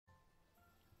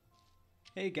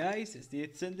Hey guys, it's the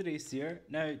Cinderace here.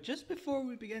 Now, just before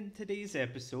we begin today's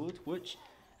episode, which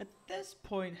at this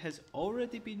point has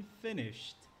already been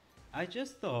finished, I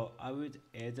just thought I would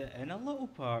edit in a little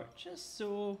part just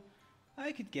so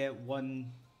I could get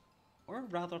one, or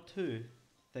rather two,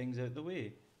 things out the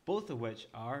way, both of which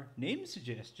are name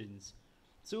suggestions.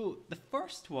 So, the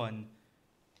first one,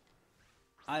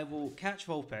 I will catch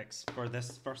Vulpix for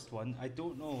this first one. I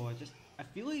don't know, I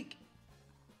feel like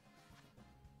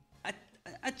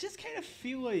I just kind of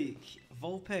feel like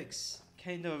Vulpix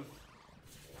kind of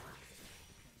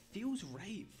feels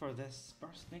right for this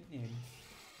first nickname.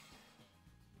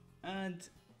 And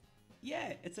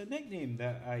yeah, it's a nickname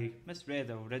that I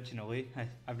misread originally.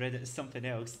 I read it as something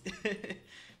else.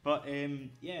 But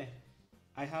yeah,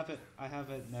 I have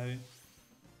it now.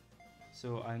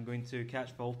 So I'm going to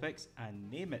catch Vulpix and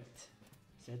name it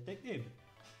said nickname.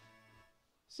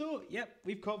 So yep,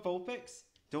 we've caught Vulpix.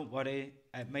 Don't worry,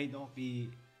 it might not be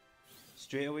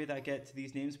straight away that I get to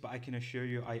these names, but I can assure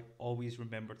you I always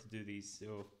remember to do these.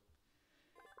 So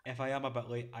if I am a bit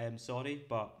late, I am sorry,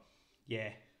 but yeah.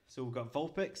 So we've got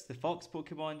Vulpix, the fox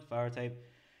Pokemon, fire type.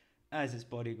 As its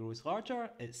body grows larger,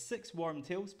 its 6 warm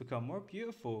tails become more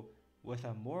beautiful with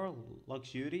a more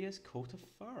luxurious coat of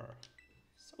fur.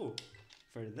 So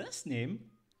for this name,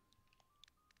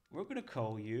 we're going to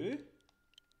call you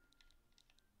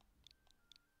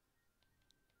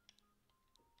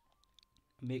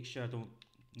make sure I don't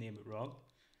name it wrong.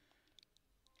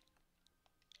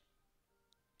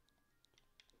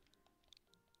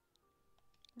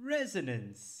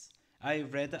 Resonance. I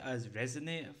read it as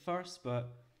resonate at first,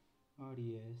 but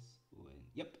R-E-S-O-N.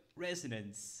 Yep,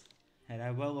 resonance. And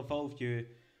I will evolve you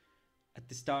at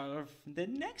the start of the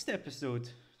next episode,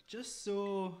 just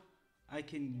so I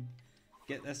can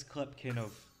get this clip kind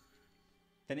of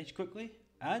finished quickly.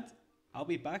 And I'll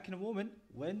be back in a moment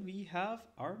when we have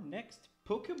our next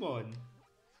Pokemon.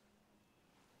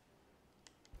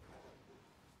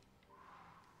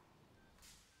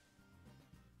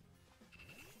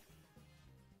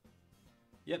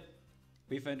 Yep,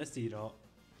 we found a Seedot.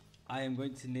 I am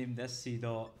going to name this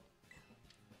Seedot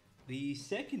the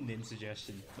second name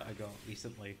suggestion that I got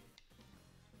recently.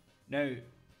 Now,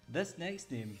 this next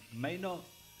name might not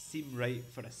seem right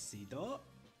for a Seedot,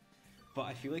 but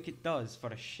I feel like it does for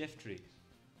a Shiftry,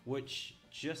 which,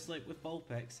 just like with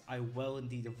Vulpix, I will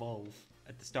indeed evolve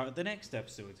at the start of the next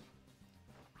episode.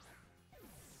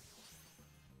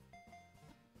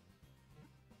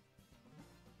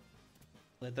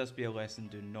 Let this be a lesson,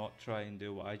 do not try and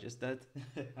do what I just did.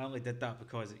 I only did that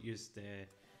because it used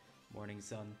Morning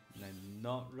Sun, and I'm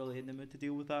not really in the mood to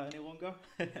deal with that any longer.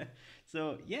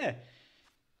 So yeah,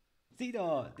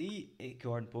 Seedot, the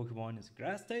acorn Pokemon, is a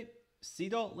grass type.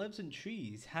 Seedot lives in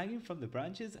trees, hanging from the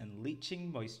branches and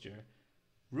leaching moisture.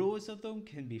 Rows of them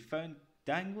can be found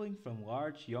dangling from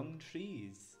large young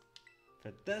trees.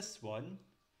 For this one,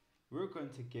 we're going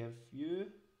to give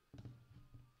you...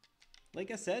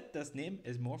 Like I said, this name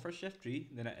is more for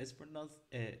Shiftry than it is for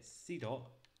Seedot.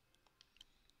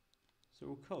 So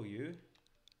we'll call you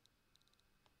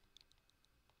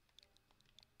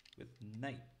with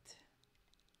Night.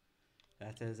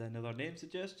 That is another name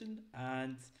suggestion,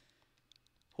 and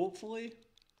hopefully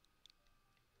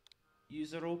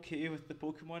yous are okay with the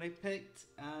Pokemon I picked.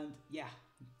 And yeah,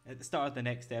 at the start of the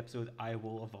next episode I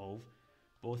will evolve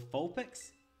both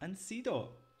Vulpix and Seedot.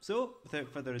 So without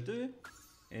further ado,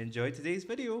 enjoy today's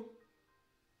video.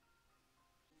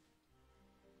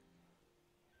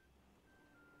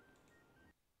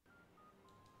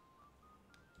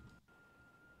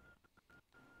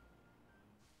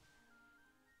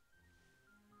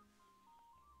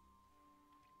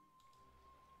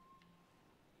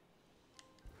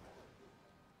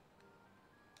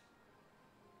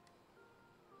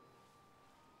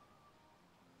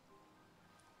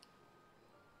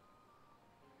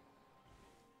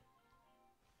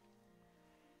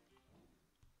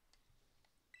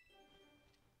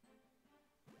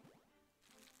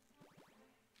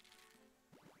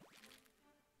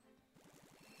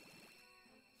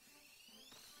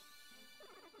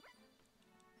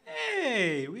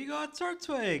 Hey, we got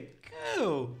Turtwig.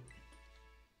 Cool.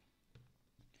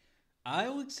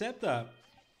 I'll accept that.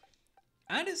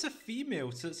 And it's a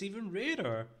female, so it's even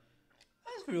rarer.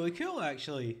 That's really cool,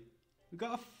 actually. We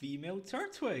got a female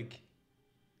Turtwig.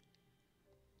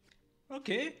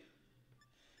 Okay.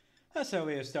 That's our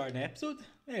way of starting an episode.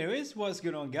 Anyways, what's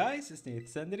going on, guys? It's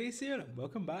Cinderace here, and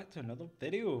welcome back to another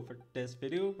video. For this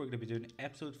video, we're going to be doing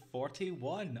episode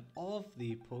 41 of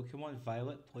the Pokemon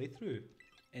Violet playthrough.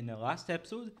 In the last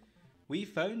episode, we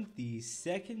found the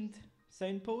second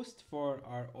signpost for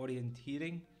our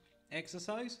orienteering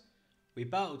exercise, we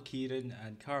battled Kieran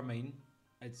and Carmine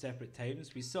at separate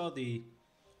times. We saw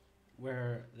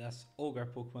where this ogre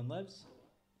Pokemon lives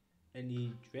in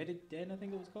the Dreaded Den, I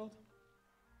think it was called.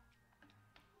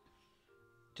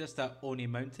 Just at Oni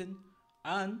Mountain,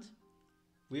 and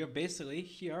we are basically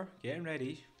here getting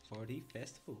ready for the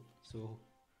festival. So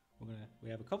we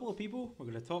have a couple of people we're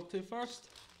gonna talk to first,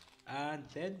 and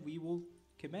then we will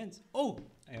commence. Oh,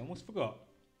 I almost forgot.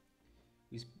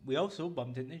 We also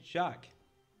bumped into Jack,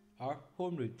 our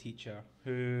homeroom teacher,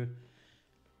 who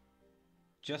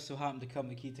just so happened to come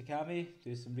to Kitakami,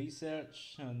 do some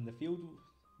research on the field,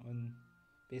 on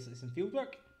basically some field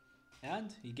work,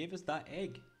 and he gave us that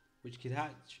egg, which could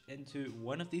hatch into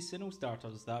one of these Sinnoh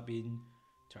starters, that being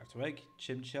Turtwig,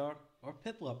 Chimchar, or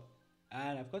Piplup.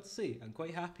 And I've got to say, I'm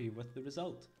quite happy with the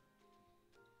result.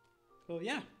 So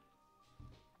yeah,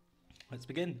 let's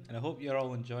begin, and I hope you're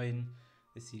all enjoying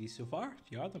the series so far.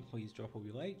 If you are, then please drop a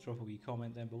wee like, drop a wee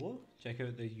comment down below, check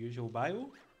out the usual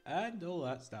bio, and all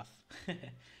that stuff.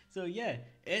 So yeah,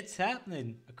 it's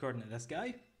happening, according to this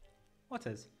guy. What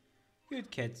is? Good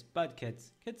kids, bad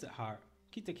kids, kids at heart.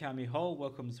 Kitakami Hall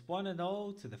welcomes one and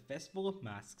all to the Festival of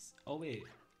Masks. Oh wait,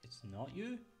 it's not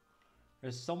you?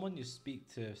 There's someone you speak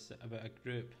to about a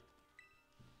group.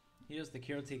 Here's the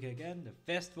caretaker again. The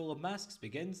Festival of Masks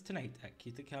begins tonight at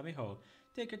Kitakami Hall.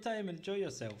 Take your time and enjoy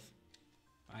yourself.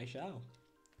 I shall.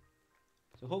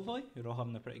 So hopefully you're all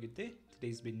having a pretty good day.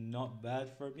 Today's been not bad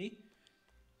for me,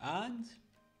 and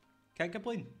can't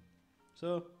complain.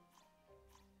 So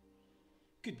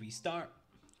good wee start.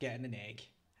 Getting an egg,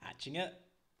 hatching it,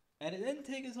 and it didn't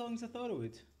take as long as I thought it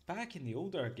would. Back in the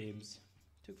older games,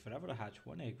 it took forever to hatch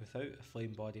one egg without a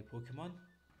flame body Pokemon.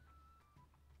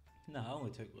 No, it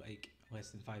only took like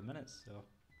less than 5 minutes, so.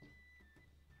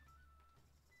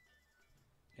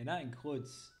 And that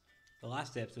includes the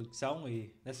last episode, because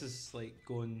this is like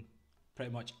going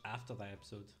pretty much after that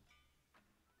episode.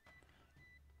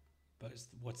 But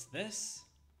what's this?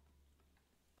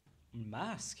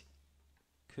 Mask.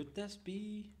 Could this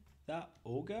be that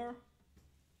ogre?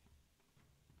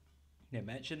 They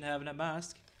mentioned having a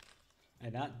mask,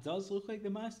 and that does look like the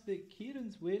mask that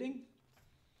Kieran's wearing.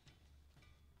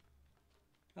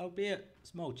 Albeit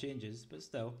small changes, but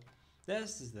still.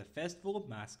 This is the Festival of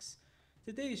Masks.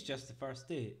 Today is just the first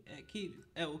day.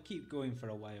 It will keep going for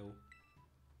a while.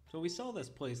 So we saw this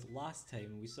place last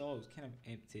time. We saw it was kind of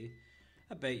empty.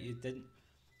 I bet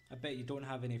you don't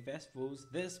have any festivals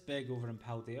this big over in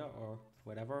Paldea or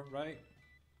whatever, right?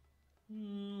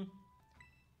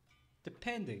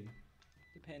 Depending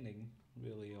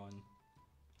really on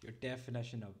your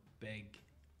definition of big.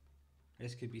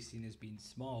 This could be seen as being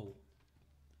small.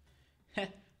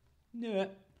 No,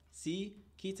 see,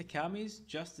 Kitakami's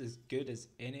just as good as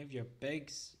any of your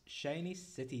big, shiny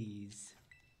cities.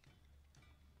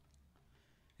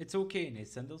 It's okay,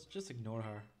 Nacindles, just ignore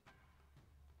her.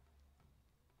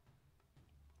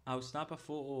 I'll snap a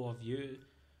photo of you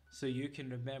so you can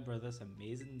remember this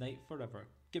amazing night forever.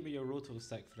 Give me your roto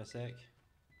stick for a sec.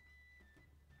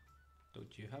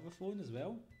 Don't you have a phone as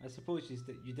well? I suppose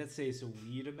you did say so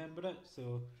we remember it,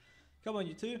 so come on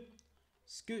you two.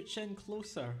 Scooch in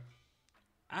closer.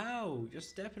 Ow, you're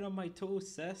stepping on my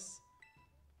toes, sis.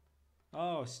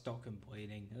 Oh, stop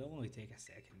complaining. It'll only take a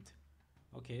second.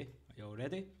 Okay, are you all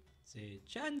ready? Say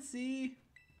Chansey.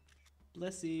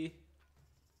 Blissey.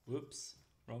 Whoops,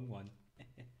 wrong one.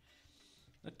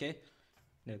 Okay,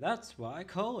 now that's what I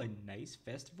call a nice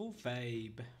festival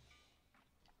vibe.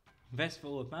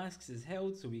 Festival of Masks is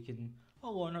held so we can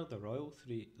all honour the royal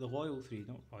three,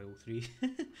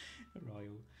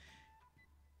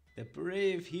 the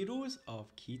brave heroes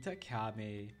of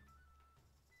Kitakami.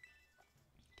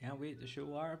 Can't wait to show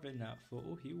Arvin that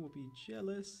photo. He will be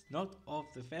jealous, not of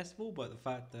the festival, but the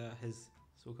fact that his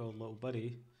so-called little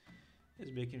buddy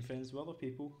is making friends with other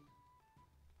people.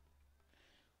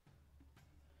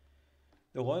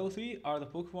 The Loyal Three are the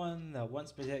Pokemon that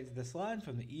once protected this land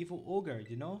from the evil ogre,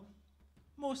 you know?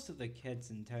 Most of the kids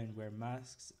in town wear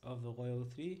masks of the Loyal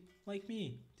Three, like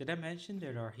me. Did I mention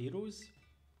there are heroes?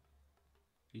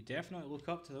 You definitely look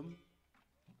up to them.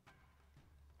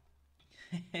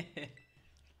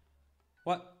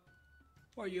 What?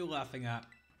 What are you laughing at?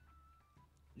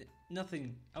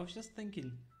 Nothing. I was just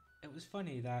thinking, it was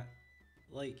funny that,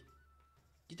 like,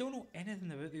 you don't know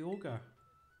anything about the ogre.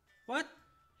 What?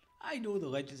 I know the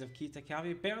legends of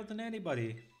Kitakami better than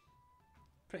anybody.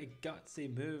 Pretty gutsy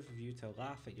move of you to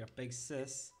laugh at your big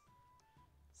sis.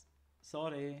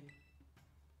 Sorry.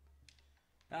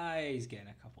 Ah, he's getting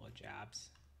a couple of jabs.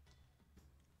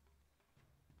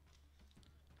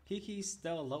 Kiki's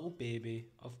still a little baby,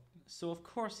 so of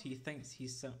course he thinks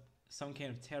he's some kind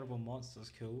of terrible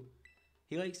monster's cool.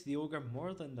 He likes the ogre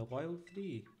more than the wild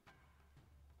three.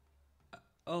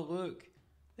 Oh look,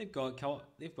 they've got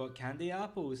candy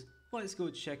apples. Let's go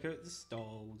check out the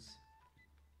stalls.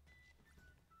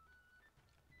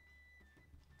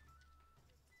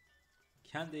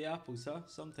 Candy apples, huh?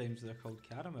 Sometimes they're called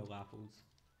caramel apples.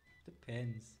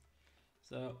 Depends.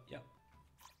 So, yep.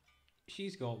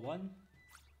 She's got one.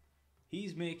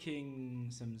 He's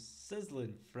making some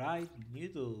sizzling fried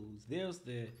noodles. There's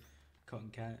the cotton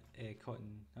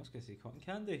I was gonna say cotton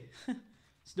candy.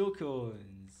 Snow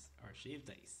cones or shaved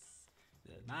ice.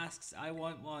 The masks, I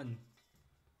want one.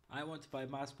 I want to buy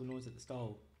mask balloons at the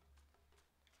stall.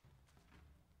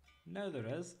 Now there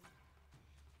is.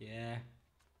 Yeah.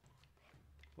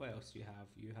 What else do you have?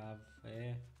 You have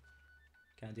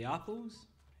candy apples,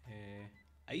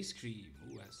 ice cream.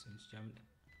 Oh, that sounds jamming.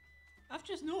 I've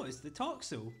just noticed the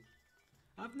Toxel.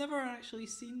 I've never actually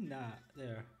seen that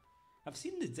there. I've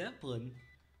seen the Zeppelin,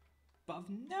 but I've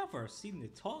never seen the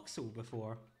Toxel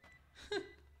before.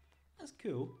 That's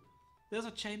cool. There's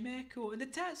a Chimeco and a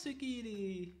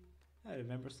Tatsugiri. I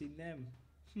remember seeing them.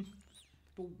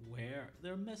 But where?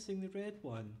 They're missing the red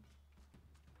one.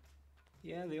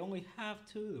 Yeah, they only have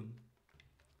two of them.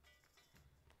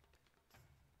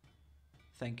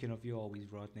 Thinking of you always,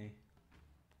 Rodney.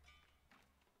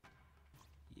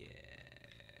 Yeah.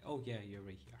 Oh yeah, you're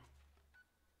right here.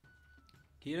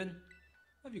 Kieran,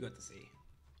 what have you got to say?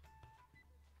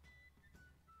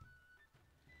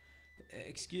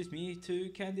 Excuse me, 2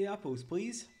 candy apples,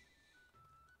 please.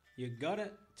 You got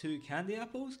it, 2 candy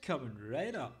apples coming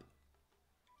right up.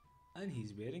 And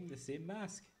he's wearing the same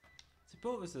mask.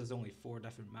 Suppose there's only 4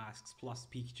 different masks plus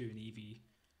Pikachu and Eevee.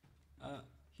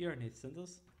 Here, Nate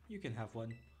Cinders, you can have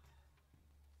one.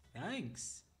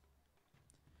 Thanks.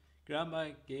 Grandma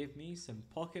gave me some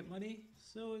pocket money,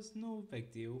 so it's no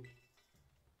big deal.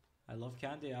 I love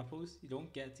candy apples. You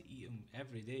don't get to eat them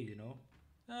every day, you know.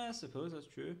 I suppose that's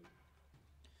true.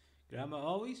 Grandma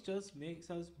always just makes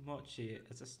us mochi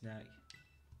as a snack.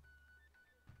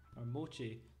 Or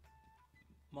mochi.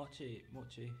 Mochi.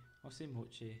 I'll say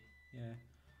mochi. Yeah.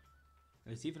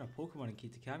 There's even a Pokemon in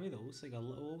Kitakami that looks like a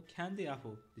little old candy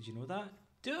apple. Did you know that?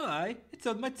 Do I? It's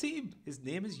on my team. His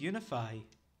name is Unify.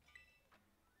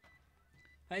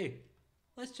 Hey,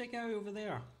 let's check out over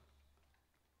there.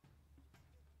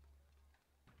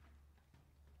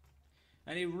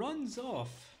 And he runs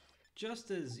off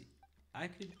just as I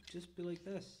could just be like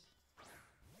this.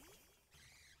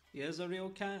 Here's a real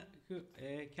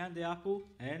candy apple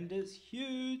and it's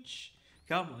huge.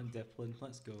 Come on, Diplin,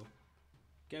 let's go.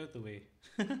 Get out the way.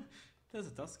 There's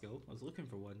a Duskull. I was looking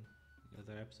for one in the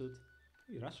other episode.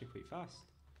 Oh, you're actually quite fast.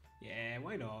 Yeah,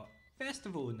 why not?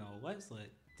 Festival and all. Let's let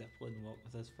Diplin walk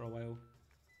with us for a while.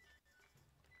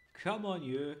 Come on,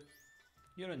 you.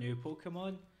 You're a new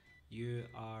Pokemon. You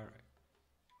are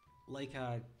like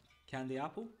a candy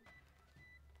apple.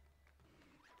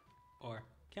 Or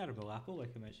caramel apple,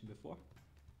 like I mentioned before.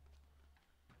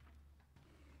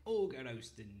 Ogre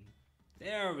Oustin.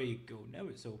 There we go, now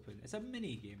it's open. It's a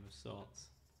mini game of sorts.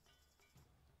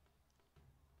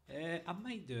 I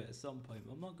might do it at some point,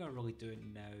 but I'm not going to really do it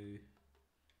now.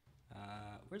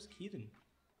 Where's Kieran?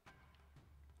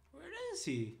 Where is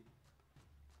he?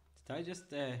 Did I just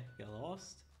get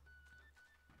lost?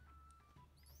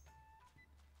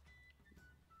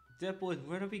 Diplin,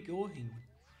 where are we going?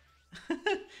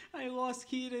 I lost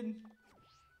Kieran.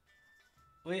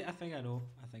 Wait, I think I know.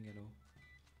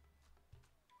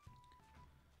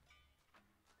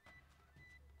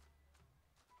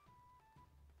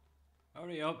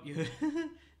 Hurry up, you.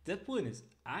 Diplin is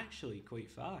actually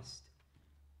quite fast.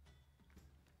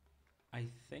 I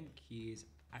think he is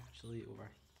actually over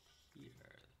here.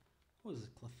 Oh, there's a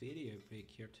Clefairy outbreak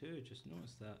here too, just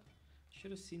noticed that.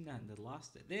 Should have seen that in the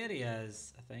last. There he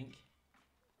is, I think.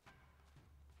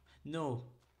 No,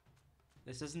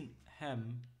 this isn't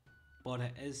him, but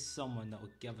it is someone that will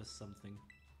give us something.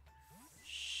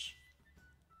 Shh.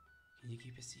 Can you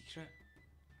keep a secret?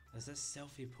 There's this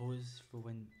selfie pose for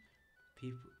when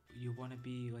people you want to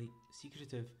be like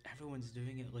secretive. Everyone's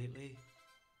doing it lately.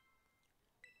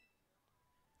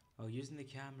 Oh, using the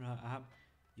camera app,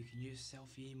 you can use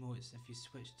selfie emotes if you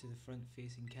switch to the front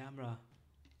facing camera.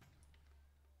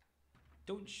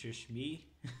 Don't shush me.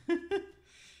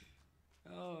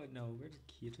 Oh no, where did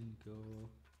Kieran go?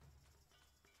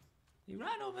 He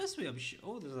ran over this way, I'm sure.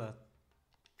 Oh, there's a...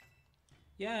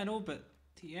 Yeah, I know, but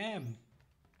TM.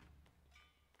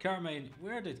 Carmine,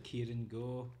 where did Kieran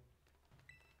go?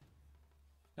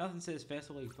 Nothing says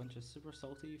festival like a bunch of super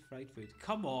salty fried food.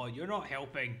 Come on, you're not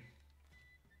helping.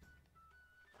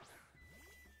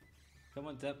 Come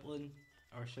on, Diplin.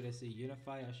 Or should I say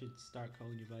Unify? I should start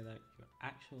calling you by that, your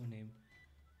actual name.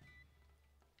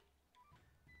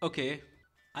 Okay,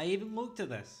 I even looked at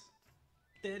this.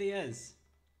 There he is.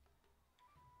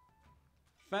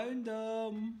 Found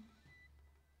him.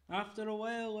 After a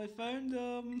while, I found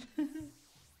him.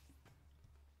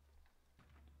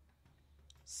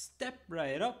 Step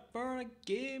right up for a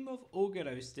game of Ogre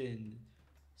Oustin.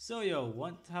 So you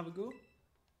want to have a go?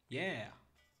 Yeah.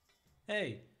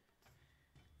 Hey,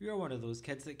 you're one of those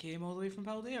kids that came all the way from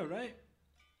Paldea, right?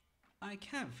 I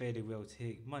can't very well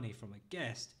take money from a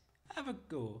guest. Have a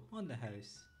go on the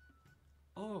house.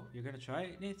 Oh, you're gonna try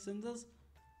it, Nate Cinders?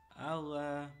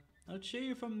 I'll cheer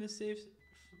you from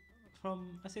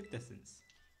from a safe distance.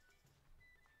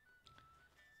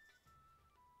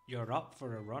 You're up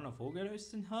for a run of Ogre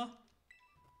Oustin, huh?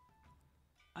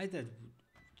 I did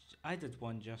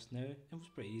one just now. It was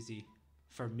pretty easy.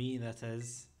 For me, that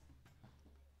is.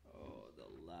 Oh, the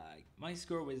lag. My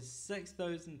score was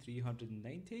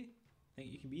 6,390. Think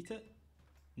you can beat it?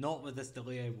 Not with this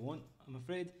delay, I won't, I'm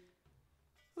afraid.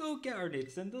 We'll get our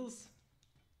Nate Cinders.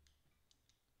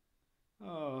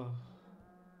 Oh.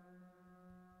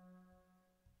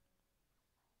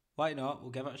 Why not?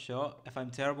 We'll give it a shot. If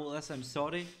I'm terrible at this, I'm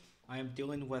sorry. I am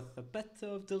dealing with a bit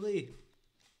of delay.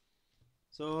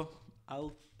 So,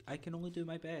 I can only do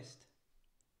my best.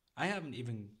 I haven't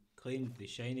even claimed the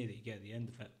shiny that you get at the end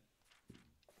of it.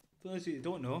 For those of you who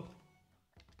don't know,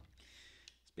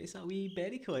 it's basically a wee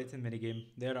berry collecting minigame.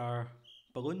 There are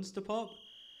balloons to pop.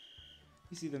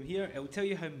 You see them here. It will tell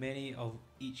you how many of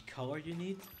each colour you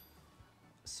need.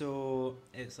 So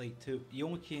it's like you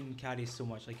only can carry so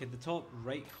much. Like at the top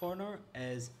right corner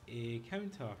is a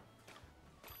counter.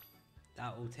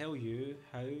 That will tell you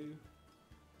how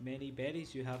many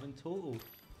berries you have in total.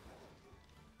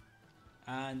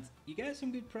 And you get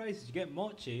some good prizes. You get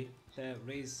mochi that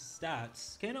raise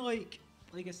stats. Kind of like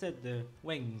I said, the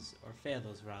wings or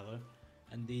feathers rather,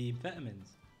 and the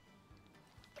vitamins.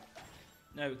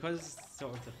 Now because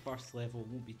sort of the first level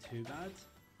won't be too bad.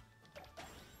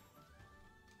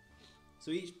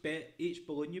 So each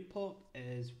balloon you pop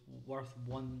is worth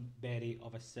one berry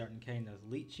of a certain kind. There's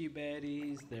lychee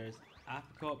berries, there's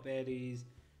apricot berries,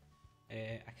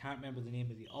 I can't remember the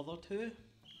name of the other two.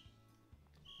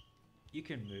 You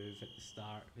can move at the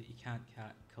start, but you can't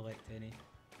collect any.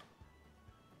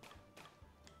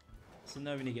 So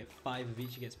now when you get 5 of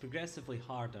each, it gets progressively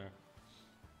harder.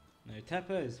 Now tip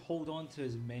is hold on to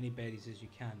as many berries as you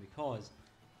can, because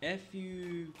if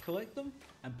you collect them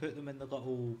and put them in the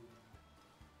little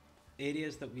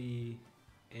areas that we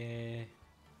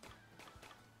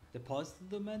deposited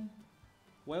them in,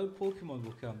 wild Pokemon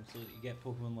will come. So you get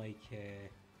Pokemon like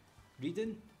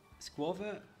Reedent,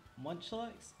 Squavit,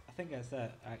 Munchlax. I think that's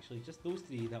it actually, just those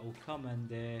 3 that will come and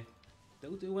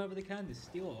they'll do whatever they can to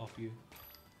steal it off you.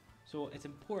 So it's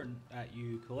important that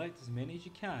you collect as many as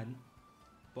you can,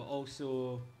 but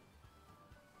also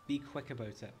be quick about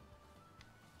it.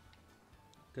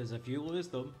 Because if you lose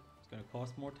them, it's going to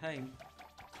cost more time.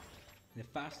 And the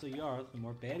faster you are, the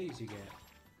more berries you get,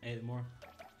 the more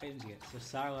items you get. So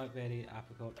Sarlacc berry,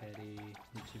 apricot berry,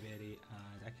 lychee berry,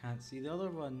 and I can't see the other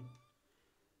one.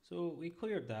 So we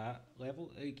cleared that level.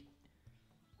 Like,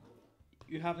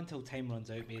 you have until time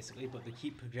runs out basically, but they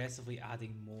keep progressively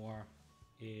adding more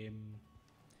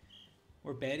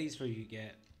berries for you to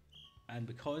get. And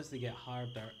because they get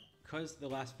harder, because they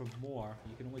last for more,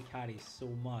 you can only carry so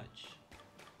much.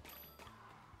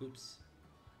 Oops.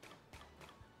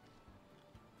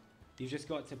 You've just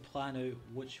got to plan out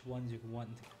which ones you want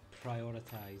to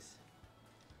prioritise.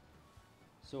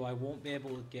 So I won't be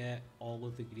able to get all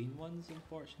of the green ones,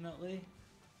 unfortunately.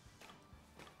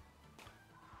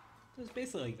 So it's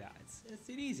basically like that. It's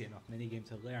an easy enough minigame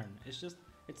to learn. It's just,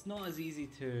 it's not as easy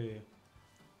to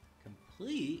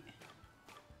complete.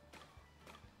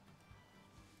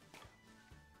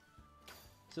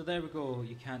 So there we go,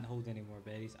 you can't hold any more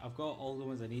berries. I've got all the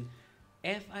ones I need.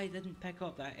 If I didn't pick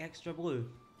up that extra blue,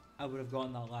 I would have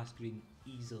gotten that last green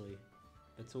easily.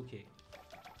 But it's okay.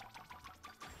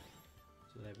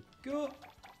 So there we go.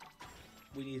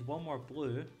 We need one more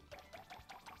blue.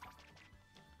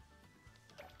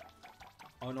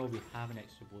 Oh no, we have an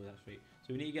extra blue, that's right.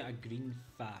 So we need to get a green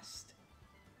fast.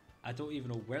 I don't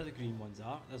even know where the green ones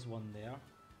are. There's one there.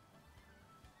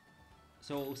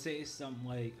 So it'll say something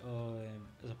like, oh,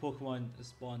 there's a Pokemon that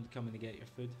spawned coming to get your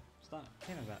food. It's that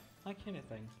kind of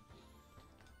thing.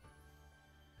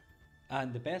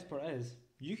 And the best part is,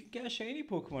 you can get a shiny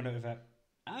Pokemon out of it.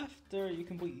 After you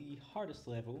complete the hardest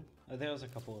level, there's a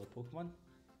couple of Pokemon.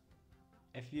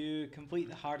 If you complete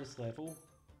the hardest level,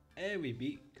 we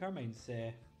beat Carmine's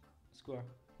score.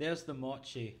 There's the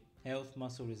Mochi, Health,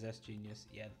 Muscle, Resist, Genius.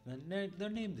 Yeah, they're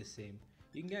named the same.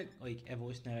 You can get like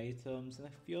evolutionary items and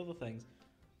a few other things.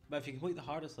 But if you complete the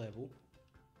hardest level,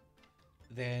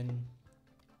 then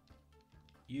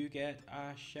you get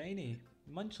a shiny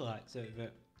Munchlax out of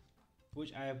it,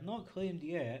 which I have not claimed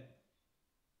yet.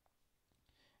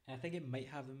 And I think it might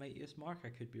have the mightiest mark. I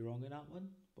could be wrong on that one,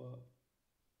 but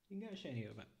you can get a shiny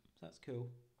out of it. So that's cool.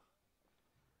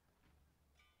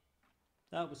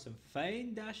 That was some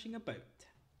fine dashing about.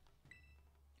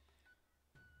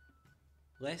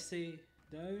 Let's see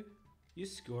now. You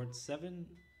scored 7.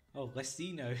 Oh, let's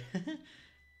see now.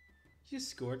 You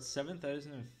scored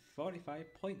 7,045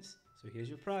 points. So here's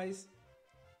your prize.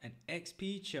 An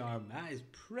XP charm. That is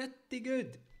pretty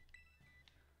good.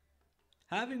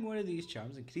 Having one of these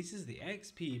charms increases the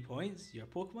XP points your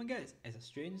Pokemon gets. It's a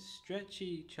strange,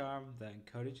 stretchy charm that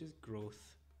encourages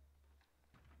growth.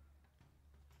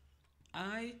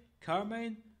 I,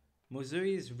 Carmine,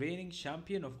 Mozui's reigning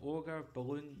champion of Ogre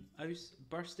Balloon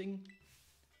Bursting,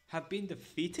 have been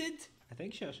defeated? I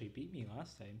think she actually beat me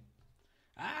last time.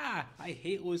 Ah, I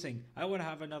hate losing. I want to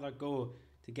have another go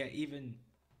to get even,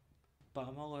 but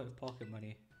I'm all out of pocket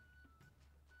money.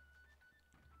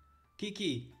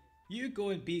 Kiki, you go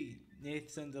and beat Nath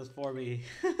Cinders for me.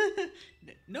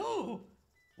 No!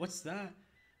 What's that?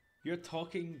 You're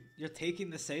taking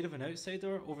the side of an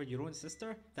outsider over your own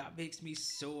sister? That makes me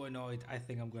so annoyed. I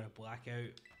think I'm gonna black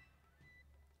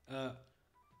out.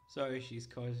 Sorry she's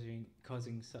causing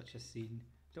such a scene.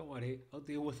 Don't worry, I'll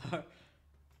deal with her.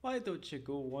 Why don't you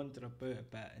go wander about a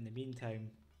bit in the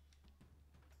meantime?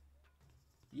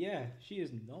 Yeah, she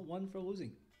is not one for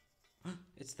losing.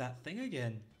 It's that thing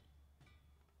again.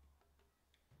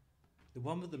 The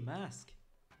one with the mask.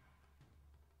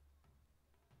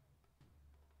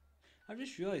 I've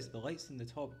just realised the lights in the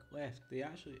top left, they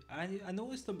actually, I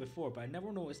noticed them before, but I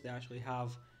never noticed they actually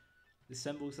have the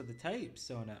symbols of the types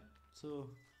on it. So,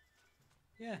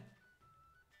 yeah.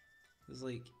 There's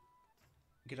like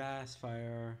grass,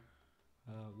 fire,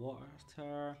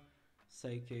 water,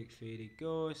 psychic, fairy,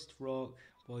 ghost, rock,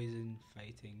 poison,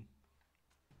 fighting.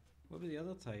 What were the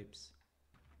other types?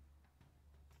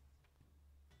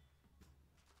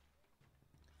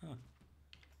 Huh.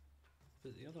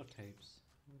 But the other types,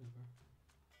 whatever.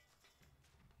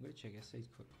 I'm gonna check this side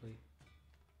quickly.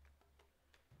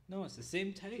 No, it's the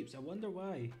same types. I wonder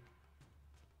why.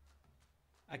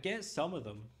 I get some of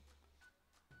them.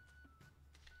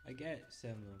 I get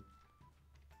some of them.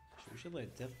 We should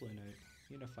let Difflin out.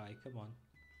 Unify, come on.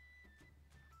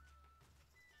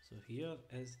 So here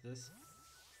is this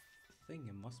thing.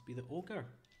 It must be the ogre.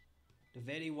 The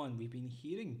very one we've been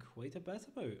hearing quite a bit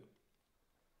about.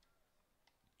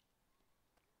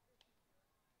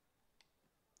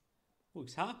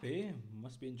 Looks happy,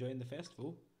 must be enjoying the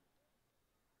festival.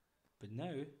 But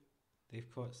now,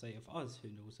 they've caught sight of us, who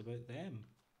knows about them?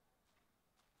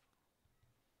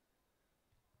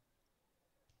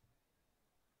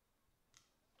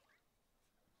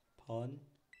 Pon.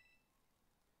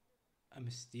 A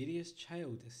mysterious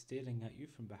child is staring at you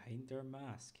from behind their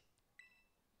mask.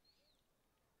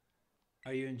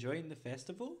 Are you enjoying the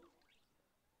festival?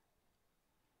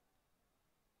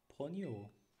 Ponyo.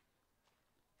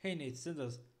 Hey Nate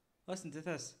Cinders, listen to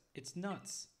this. It's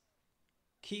nuts.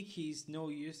 Kiki's no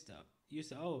use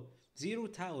at all. Zero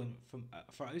talent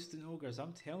for ousting ogres,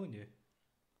 I'm telling you.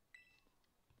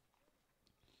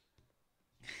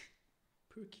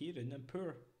 Poor Kieran and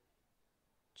poor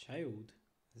child,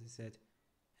 as I said.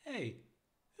 Hey,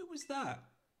 who was that?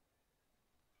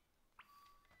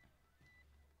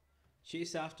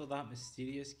 Chase after that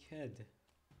mysterious kid.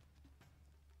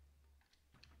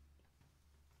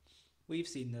 We've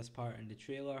seen this part in the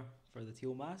trailer for the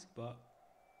Teal Mask, but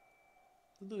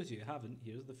for those of you who haven't,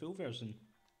 here's the full version.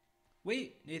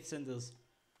 Wait, Nath Cinders,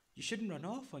 you shouldn't run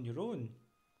off on your own.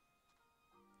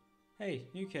 Hey,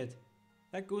 new kid,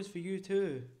 that goes for you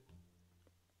too.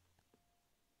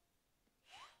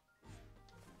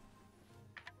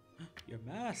 Your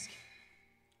mask.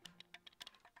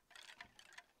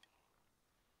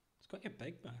 It's quite a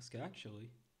big mask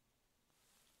actually.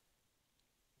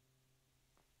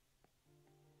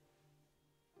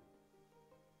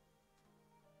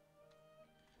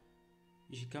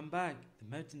 You should come back. The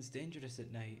mountain's dangerous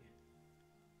at night.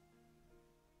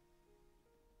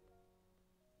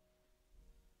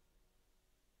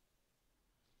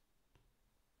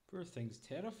 Poor thing's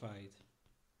terrified.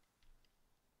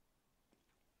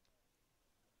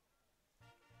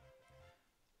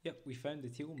 Yep, we found the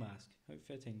teal mask. How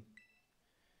fitting.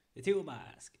 The teal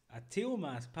mask. A teal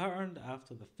mask patterned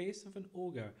after the face of an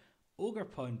ogre.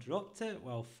 Ogerpon dropped it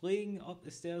while fleeing up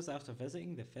the stairs after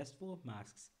visiting the Festival of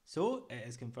Masks. So, it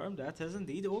is confirmed that it is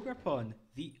indeed Ogerpon,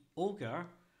 the ogre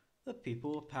that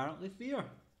people apparently fear.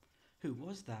 Who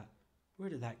was that? Where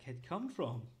did that kid come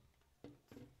from?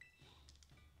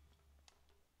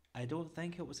 I don't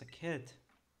think it was a kid.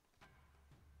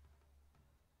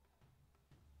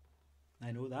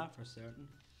 I know that for certain.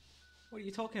 What are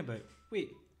you talking about?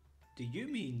 Wait, do you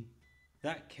mean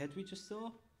that kid we just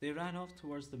saw? They ran off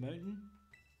towards the mountain?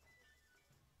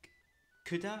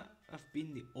 Could that have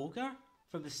been the ogre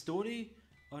from the story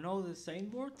on all the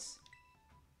signboards?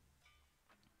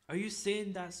 Are you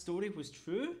saying that story was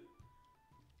true?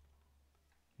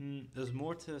 There's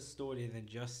more to a story than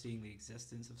just seeing the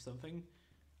existence of something.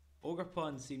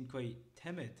 Ogerpon seemed quite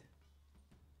timid,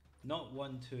 not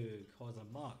one to cause a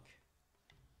muck.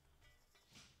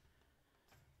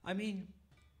 I mean,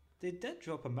 they did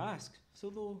drop a mask,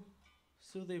 so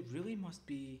they really must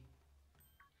be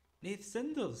Nath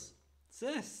Cinders.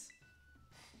 Sis,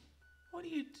 what are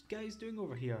you guys doing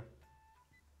over here?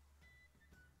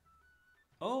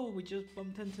 Oh, we just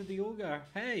bumped into the ogre.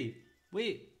 Hey,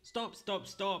 wait, stop.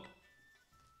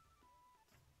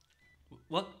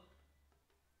 What?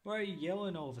 Why are you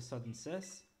yelling all of a sudden,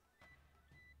 sis?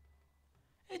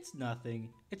 It's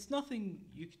nothing. It's nothing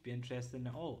you could be interested in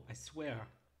at all, I swear.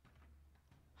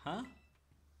 Huh?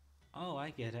 Oh, I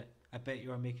get it. I bet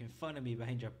you are making fun of me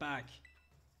behind your back.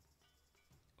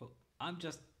 Well, I'm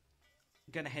just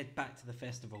gonna head back to the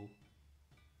festival.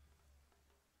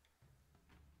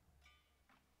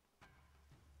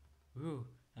 Ooh,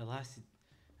 at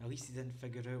least he didn't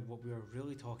figure out what we were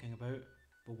really talking about.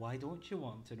 But why don't you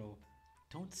want to know?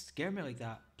 Don't scare me like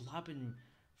that, blabbing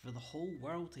for the whole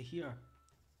world to hear.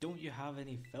 Don't you have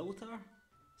any filter?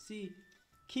 See,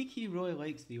 Kiki really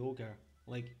likes the ogre.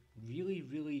 Like, really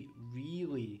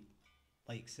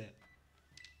likes it.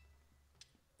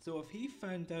 So if he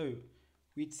found out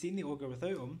we'd seen the ogre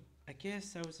without him, I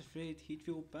guess I was afraid he'd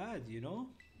feel bad, you know?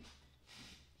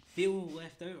 Feel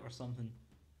left out or something.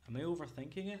 Am I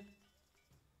overthinking it?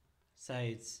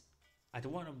 Besides, I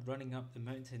don't want him running up the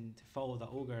mountain to follow the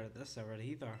ogre at this hour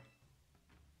either.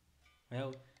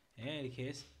 Well, in any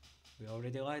case, we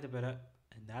already lied about it,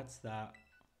 and that's that.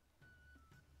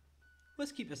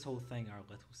 Let's keep this whole thing our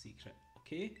little secret,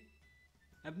 okay?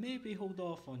 And maybe hold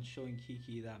off on showing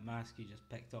Kiki that mask you just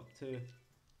picked up too.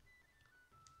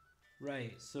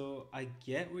 Right, so I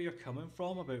get where you're coming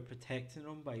from about protecting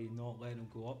him by not letting him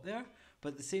go up there,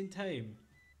 but at the same time,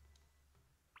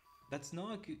 that's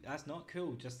not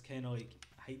cool. Just kind of like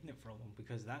hiding it from him,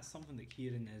 because that's something that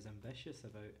Kieran is ambitious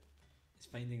about. Is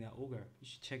finding that ogre. You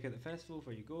should check out the festival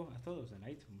before you go. I thought it was an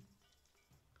item.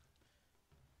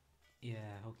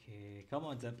 Yeah, okay. Come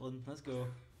on, Diplin, let's go.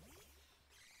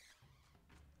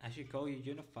 I should call you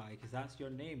Unify, because that's your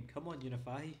name. Come on,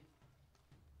 Unify.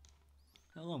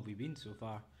 How long have we been so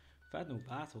far? We've had no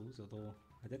battles, although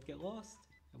I did get lost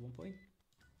at one point.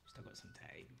 Still got some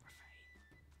time, we're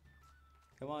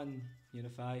fine. Come on,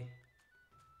 Unify.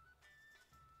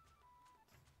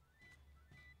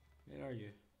 Where are you?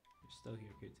 You're still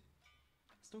here, good.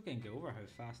 Still can't get over how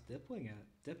fast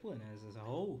Diplin is as a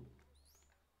whole.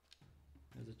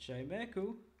 There's a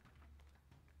Chimeco.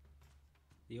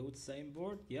 The old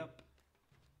signboard, yep.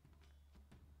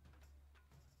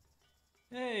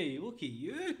 Hey, look at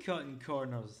you cutting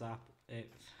corners,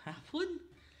 Applin?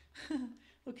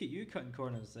 Look at you cutting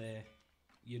corners,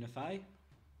 Unify.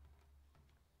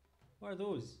 What are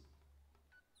those?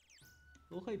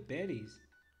 They look like berries.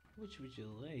 Which would you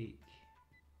like?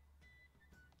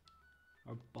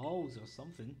 Or balls or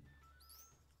something.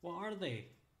 What are they?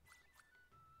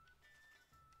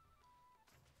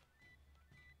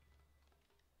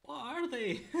 What are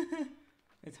they?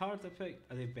 It's hard to pick.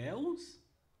 Are they bells?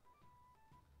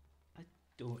 I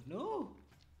don't know.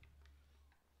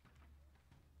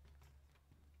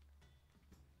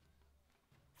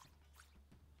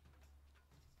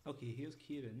 Okay, here's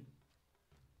Kieran.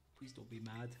 Please don't be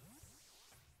mad.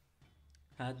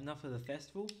 Had enough of the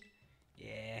festival?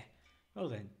 Yeah. Well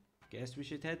then, guess we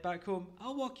should head back home.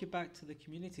 I'll walk you back to the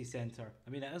community centre. I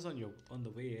mean, it is on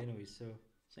the way anyway, so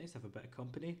it's nice to have a bit of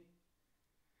company.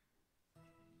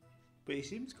 But he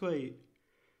seems quite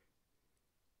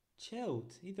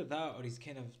chilled. Either that or he's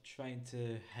kind of trying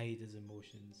to hide his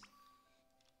emotions.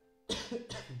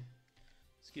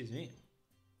 Excuse me.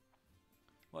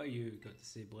 What are you got to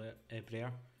say,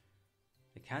 Blair?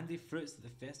 The candy fruits at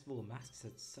the festival masks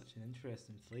had such an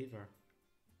interesting flavour.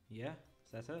 Yeah,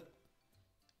 is that it?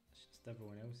 It's just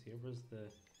everyone else here. Where's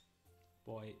the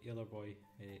boy, the other boy?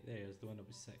 Hey, there he is, the one that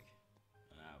was sick.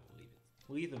 We'll leave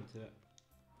it. Leave them to it.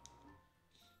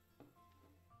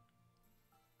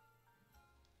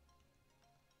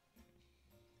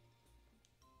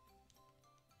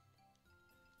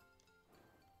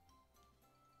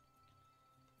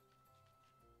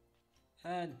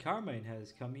 And Carmine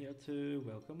has come here to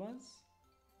welcome us.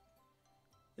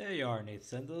 There you are, Nath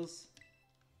Cinders.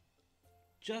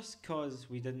 Just cause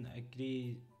we didn't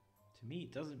agree to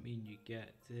meet doesn't mean you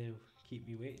get to keep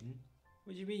me waiting.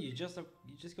 What do you mean? You just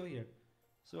got here.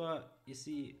 So you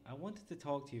see, I wanted to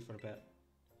talk to you for a bit.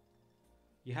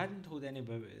 You hadn't told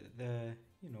anybody the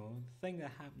thing that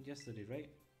happened yesterday,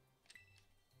 right?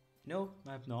 No,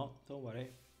 I've not. Don't worry.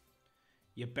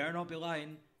 You better not be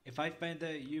lying. If I find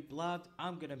out you blabbed,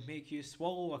 I'm gonna make you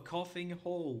swallow a coughing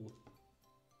whole.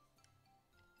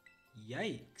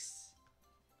 Yikes.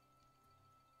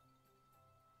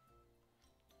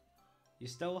 You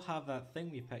still have that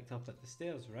thing we picked up at the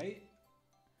stairs, right?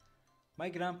 My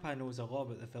grandpa knows a lot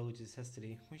about the village's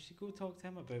history. We should go talk to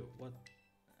him about what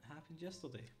happened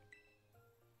yesterday.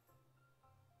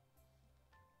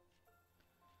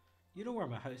 You know where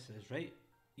my house is, right?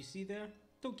 You see there?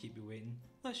 Don't keep me waiting.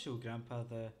 Let's show Grandpa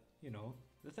the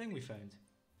thing we found.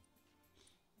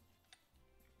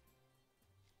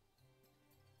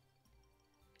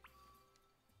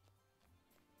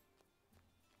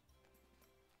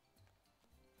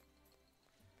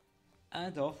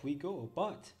 And off we go,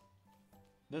 but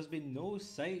there's been no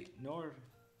sight nor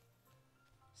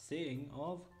saying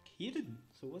of Kieran,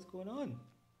 so what's going on?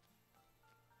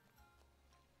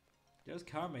 There's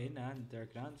Carmine and their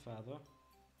grandfather,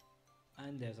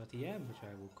 and there's a TM which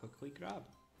I will quickly grab.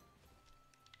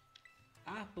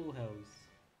 Apple House,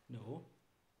 no,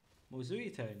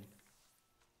 Mozui Town.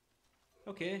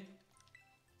 Okay,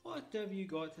 what have you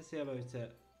got to say about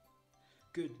it?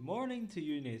 Good morning to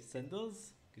you, Nate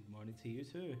Cinders. Good morning to you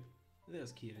too.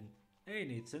 There's Kieran. Hey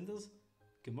Nate Cinders.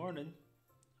 Good morning.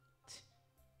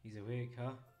 He's awake,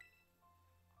 huh?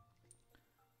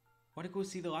 Want to go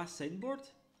see the last signboard?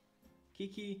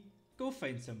 Kiki, go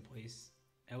find some place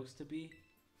else to be.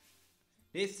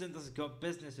 Nate Cinders got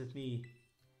business with me.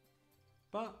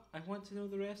 But I want to know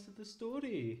the rest of the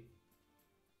story.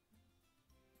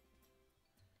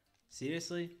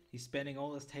 Seriously? He's spending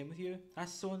all this time with you?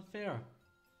 That's so unfair.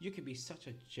 You can be such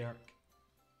a jerk.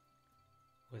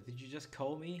 What did you just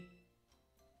call me?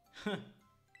 Huh.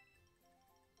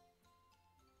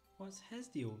 What's his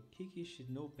deal? Kiki should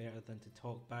know better than to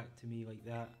talk back to me like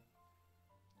that.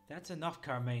 That's enough,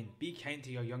 Carmine. Be kind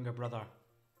to your younger brother.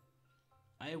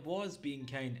 I was being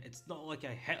kind. It's not like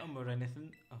I hit him or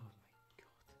anything. Oh my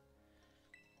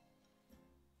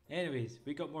god. Anyways,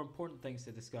 we got more important things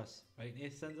to discuss, right,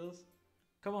 Nate Cinders?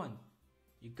 Come on.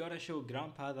 You gotta show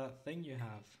Grandpa that thing you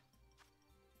have.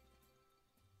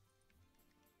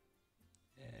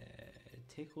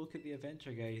 Take a look at the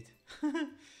adventure guide.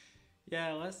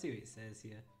 Yeah, let's see what it says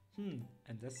here.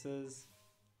 And this is...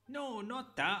 No,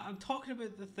 not that. I'm talking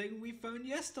about the thing we found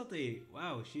yesterday.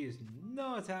 Wow, she is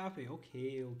not happy.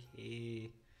 Okay.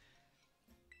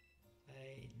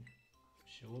 Fine.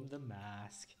 Show him the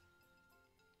mask.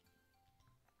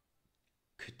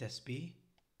 Could this be?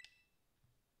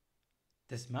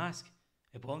 This mask?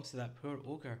 It belongs to that poor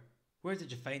ogre. Where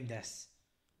did you find this?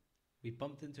 We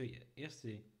bumped into it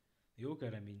yesterday. The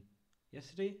ogre, I mean.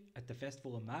 Yesterday, at the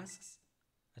Festival of Masks.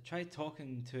 I tried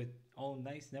talking to it all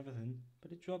nice and everything,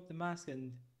 but it dropped the mask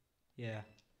and... yeah.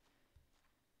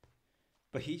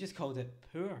 But he just called it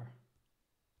poor.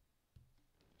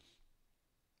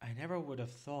 I never would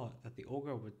have thought that the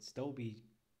ogre would still be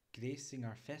gracing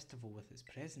our festival with his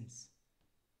presence.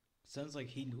 Sounds like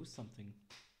he knows something.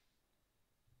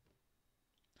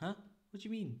 Huh? What do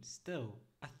you mean, still?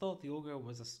 I thought the ogre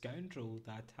was a scoundrel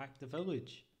that attacked the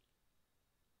village.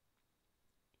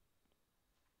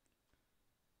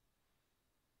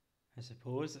 I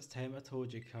suppose it's time I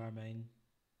told you, Carmine.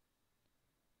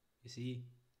 You see,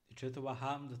 the truth of what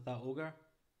happened with that ogre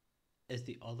is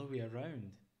the other way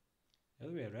around. The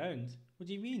other way around? What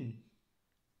do you mean?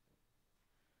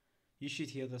 You should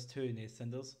hear this too, Nate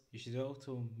Cinders.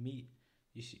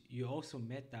 You also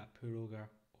met that poor ogre,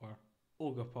 or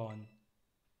Ogerpon,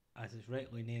 as it's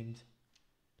rightly named.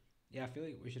 Yeah, I feel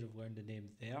like we should have learned the name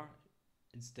there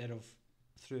instead of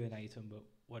through an item, but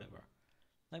whatever.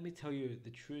 Let me tell you the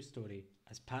true story,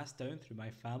 as passed down through my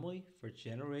family for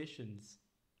generations.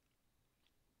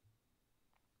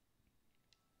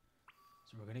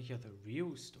 So we're going to hear the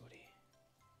real story.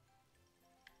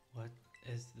 What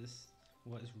is this?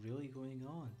 What is really going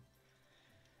on?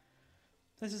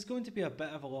 This is going to be a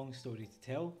bit of a long story to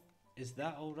tell. Is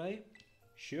that alright?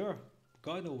 Sure,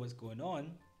 gotta know what's going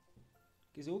on.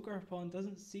 Because Ogerpon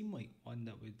doesn't seem like one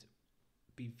that would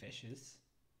be vicious.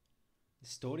 The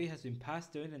story has been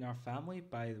passed down in our family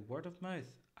by word of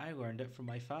mouth. I learned it from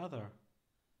my father.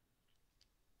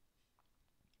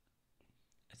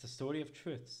 It's a story of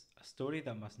truths, a story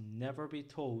that must never be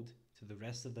told to the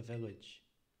rest of the village.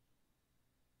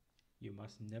 You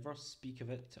must never speak of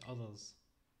it to others.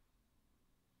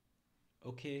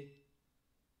 Okay?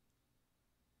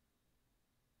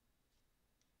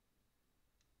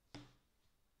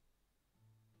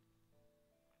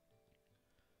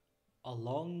 A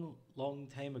long, long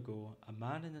time ago, a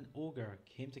man and an ogre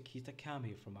came to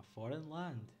Kitakami from a foreign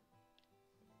land.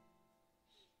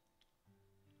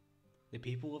 The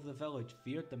people of the village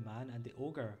feared the man and the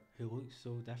ogre who looked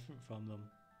so different from them.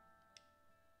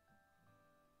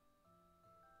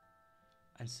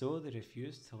 And so they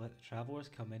refused to let the travellers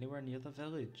come anywhere near the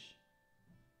village.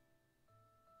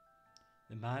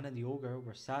 The man and the ogre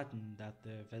were saddened that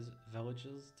the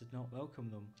villagers did not welcome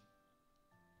them.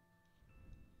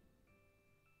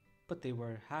 But they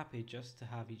were happy just to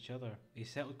have each other. They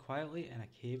settled quietly in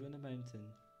a cave on the mountain.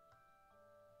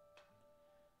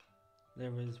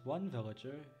 There was one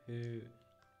villager who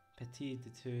pitied the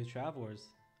two travellers,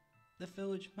 the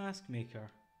village mask maker.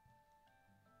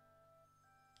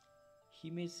 He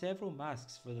made several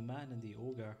masks for the man and the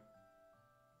ogre.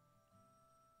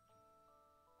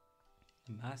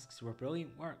 The masks were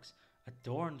brilliant works,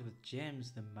 adorned with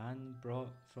gems the man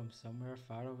brought from somewhere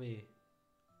far away.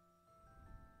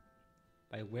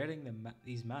 By wearing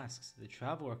these masks, the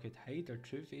traveller could hide their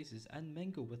true faces and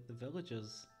mingle with the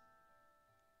villagers.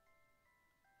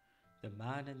 The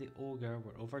man and the ogre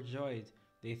were overjoyed.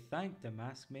 They thanked the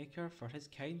mask maker for his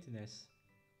kindness.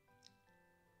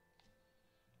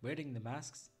 Wearing the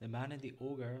masks, the man and the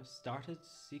ogre started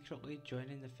secretly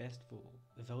joining the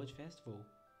village festival.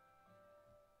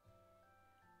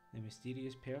 The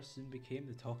mysterious person became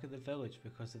the talk of the village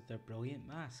because of their brilliant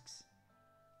masks.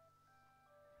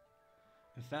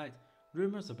 In fact,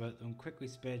 rumours about them quickly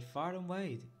spread far and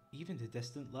wide, even to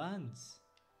distant lands.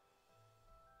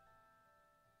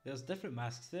 There's different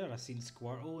masks there. I've seen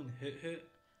Squirtle and Hoot Hoot,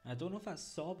 and I don't know if that's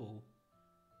Sobble.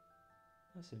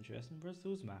 That's interesting. Where's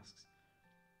those masks?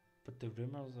 But the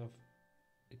rumours of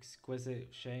exquisite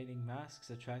shining masks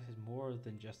attracted more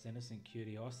than just innocent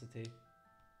curiosity.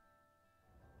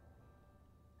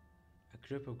 A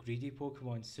group of greedy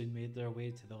Pokemon soon made their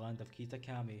way to the land of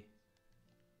Kitakami.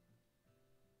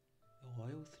 The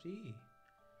Loyal Three.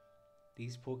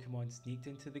 These Pokemon sneaked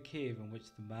into the cave in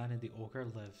which the man and the ogre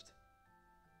lived,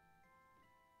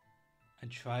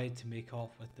 and tried to make off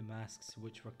with the masks,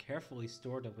 which were carefully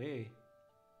stored away.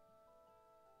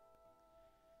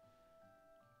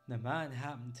 The man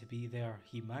happened to be there.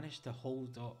 He managed to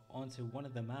hold onto one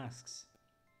of the masks,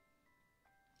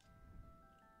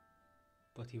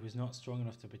 but he was not strong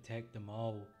enough to protect them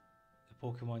all. The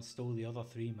Pokemon stole the other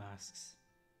three masks.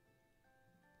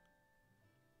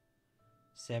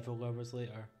 Several hours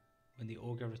later, when the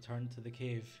ogre returned to the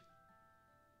cave,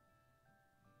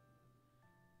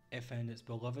 it found its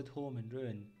beloved home in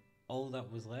ruin. All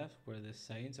that was left were the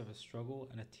signs of a struggle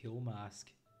and a teal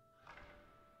mask.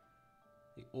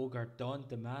 The ogre donned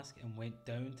the mask and went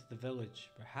down to the village,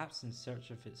 perhaps in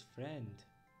search of its friend.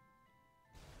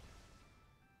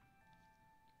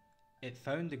 It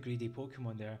found the greedy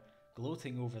Pokemon there,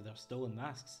 gloating over their stolen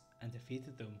masks, and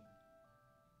defeated them.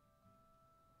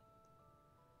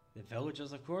 The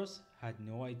villagers, of course, had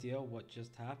no idea what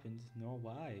just happened, nor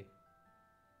why.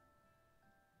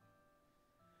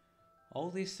 All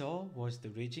they saw was the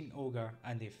raging ogre,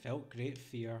 and they felt great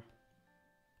fear.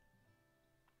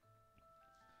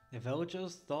 The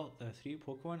villagers thought the three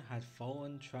Pokemon had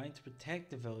fallen trying to protect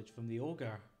the village from the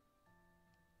ogre.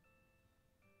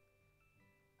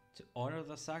 To honour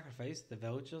their sacrifice, the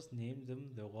villagers named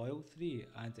them the Loyal Three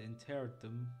and interred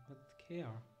them with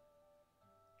care.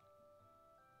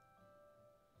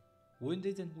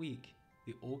 Wounded and weak,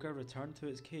 the ogre returned to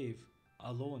its cave,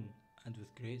 alone and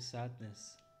with great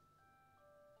sadness.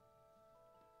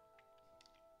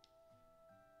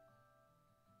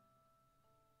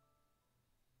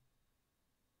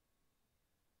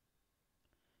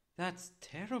 That's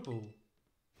terrible.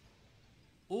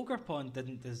 Ogerpon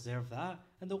didn't deserve that,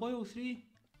 and the Loyal Three,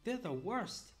 they're the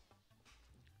worst.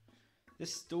 The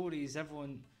story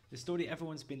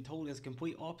everyone's been told is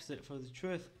complete opposite for the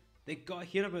truth. They gotta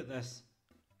hear about this.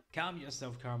 Calm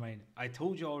yourself, Carmine. I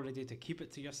told you already to keep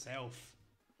it to yourself.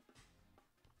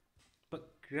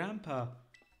 But Grandpa,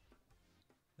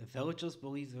 the villagers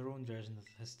believe their own version of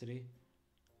history.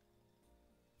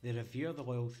 They revere the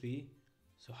Loyal Three,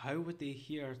 so how would they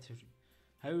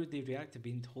react to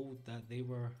being told that they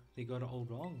got it all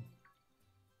wrong?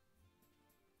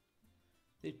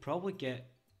 They'd probably get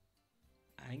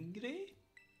angry?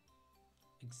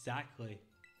 Exactly.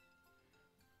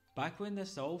 Back when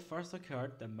this all first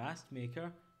occurred, the masked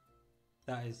maker,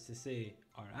 that is to say,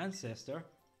 our ancestor,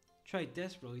 tried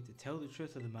desperately to tell the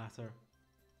truth of the matter.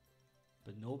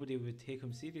 But nobody would take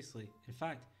him seriously. In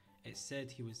fact, it said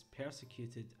he was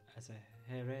persecuted as a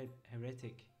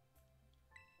heretic.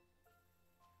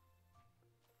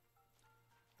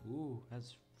 Ooh,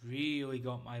 that's really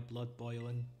got my blood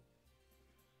boiling.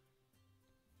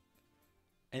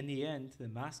 In the end, the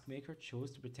mask maker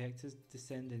chose to protect his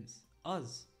descendants,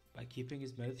 us, by keeping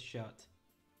his mouth shut.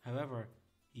 However,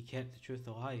 he kept the truth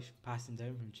alive, passing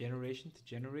down from generation to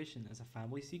generation as a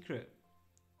family secret.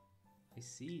 I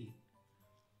see.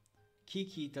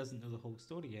 Kiki doesn't know the whole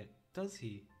story yet, does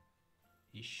he?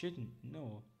 He shouldn't,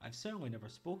 no. I've certainly never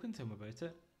spoken to him about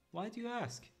it. Why do you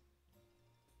ask?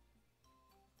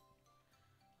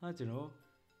 I don't know.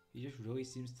 He just really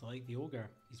seems to like the ogre.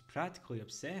 He's practically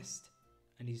obsessed.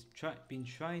 And he's been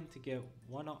trying to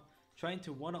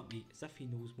one-up me as if he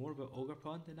knows more about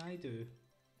Ogerpon than I do.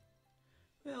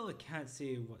 Well, I can't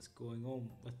say what's going on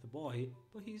with the boy,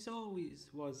 but he's always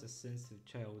was a sensitive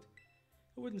child.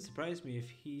 It wouldn't surprise me if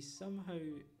he somehow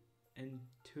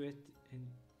intuited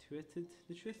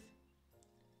the truth.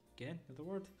 Again, another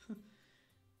word.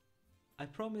 I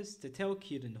promise to tell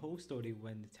Kieran the whole story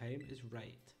when the time is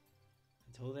right.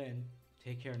 Until then,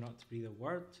 take care not to breathe a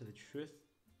word to the truth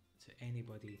to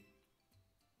anybody.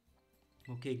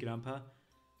 Okay, Grandpa.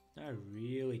 Now I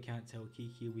really can't tell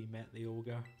Kiki we met the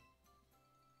ogre.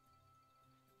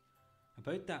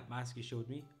 About that mask he showed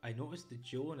me, I noticed the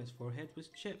jewel on his forehead was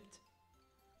chipped.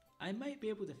 I might be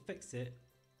able to fix it.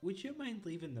 Would you mind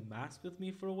leaving the mask with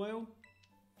me for a while?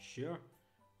 Sure.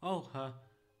 Oh,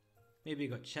 maybe it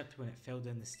got chipped when it fell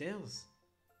down the stairs.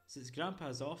 Since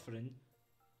Grandpa's offering,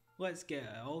 let's get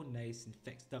it all nice and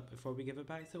fixed up before we give it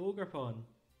back to Ogerpon.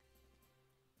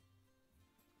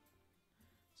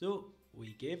 So,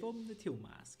 we gave him the teal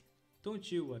mask.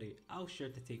 Don't you worry, I'll sure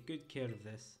to take good care of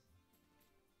this.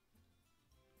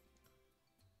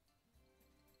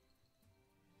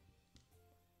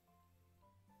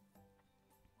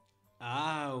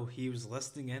 Oh, he was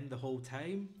listening in the whole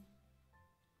time?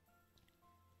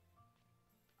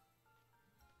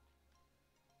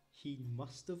 He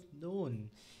must have known.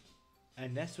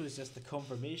 And this was just the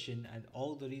confirmation and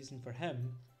all the reason for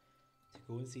him to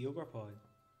go and see Ogerpon.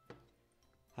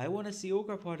 I want to see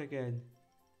Ogerpon again.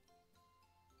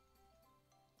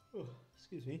 Oh,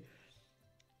 excuse me.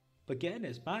 But getting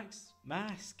his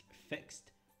mask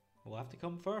fixed will have to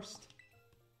come first.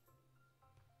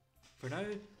 For now,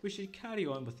 we should carry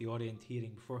on with the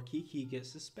orienteering before Kiki gets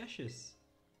suspicious.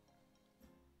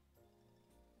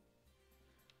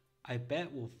 I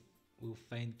bet we'll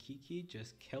find Kiki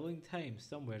just killing time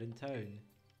somewhere in town.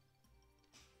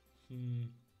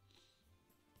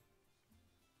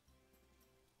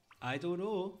 I don't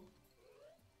know.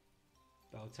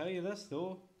 But I'll tell you this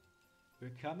though.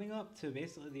 We're coming up to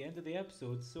basically the end of the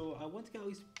episode, so I want to get at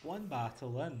least one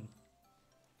battle in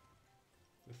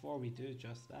before we do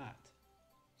just that.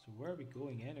 So where are we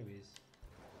going anyways?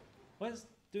 Let's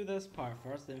do this part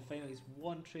first, then find at least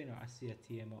one trainer. I see a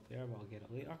TM up there, but I'll get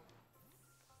it later.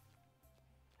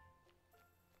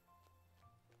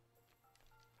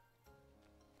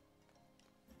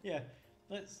 Yeah,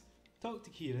 let's talk to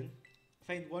Kieran,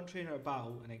 find one trainer at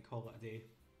battle, and then call it a day.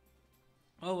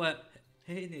 Oh,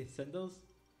 hey Nate Cinders.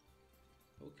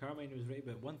 Oh, Carmine was right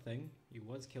about one thing. He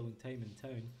was killing time in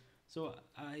town. So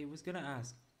I was gonna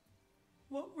ask,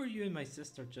 what were you and my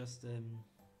sister just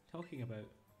talking about?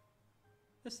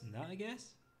 This and that, I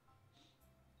guess?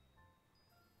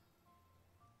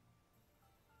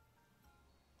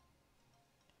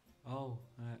 Oh,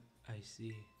 I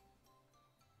see.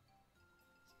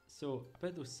 So,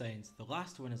 about those signs, the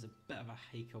last one is a bit of a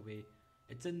hike away.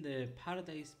 It's in the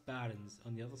Paradise Barrens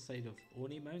on the other side of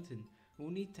Oni Mountain.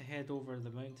 We'll need to head over the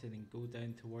mountain and go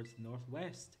down towards the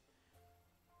northwest.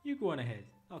 You go on ahead,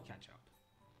 I'll catch up.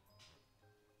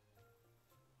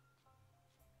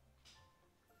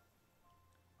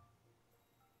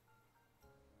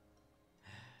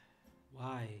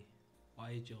 Why?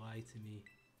 Why did you lie to me?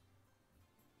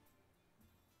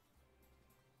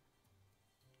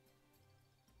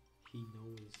 He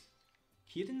knows.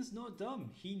 Kieran's not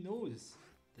dumb. He knows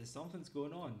that something's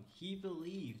going on. He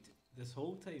believed this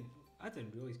whole time. I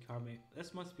didn't realise Carmine.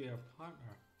 This must be our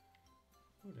partner.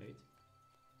 Alright.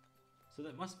 So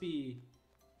that must be...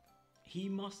 He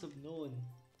must have known.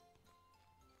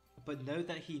 But now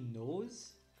that he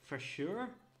knows, for sure,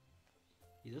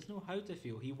 he doesn't know how to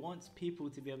feel. He wants people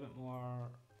to be a bit more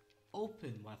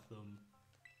open with them.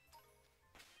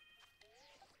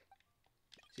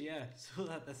 So yeah, so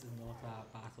that this is not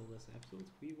a battle this episode,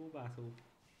 we will battle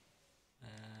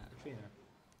a trainer.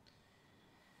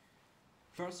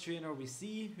 First trainer we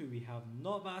see, who we have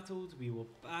not battled, we will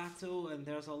battle, and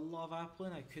there's a love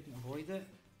applin, I couldn't avoid it.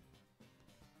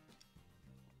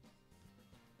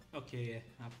 Okay,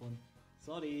 applin.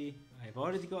 Sorry, I've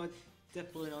already got a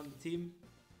Dipplin on the team.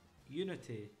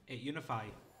 Unify.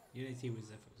 Unity was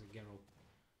if it was a girl.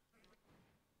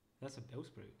 That's a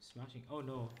Bellsprout. Smashing. Oh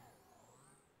no.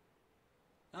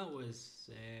 That was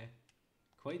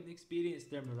quite an experience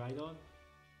there, Maridon.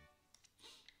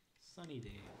 Sunny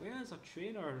day. Where's a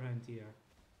trainer around here?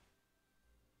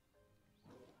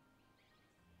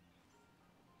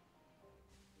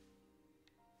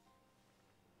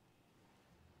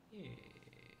 Yeah.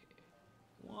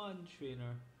 One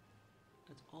trainer.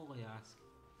 That's all I ask.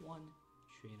 One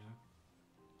trainer.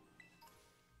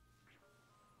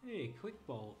 Hey, quick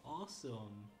ball.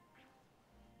 Awesome.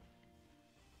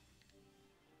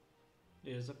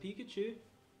 There's a Pikachu.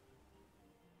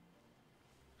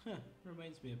 Huh,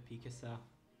 reminds me of Pikachu,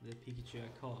 the Pikachu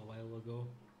I caught a while ago.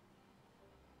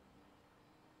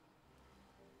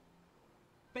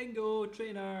 Bingo,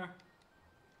 trainer!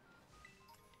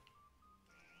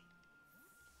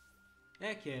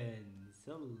 Ekans,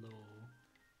 hello.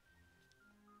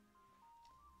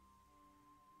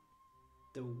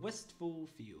 The Wistful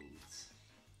Fields.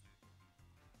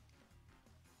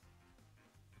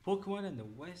 Pokemon in the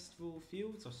Westfall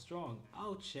Fields are strong.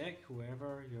 I'll check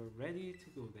whoever you're ready to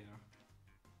go there.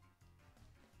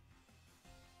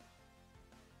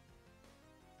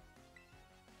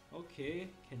 Okay,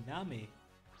 Konami.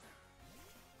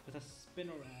 With a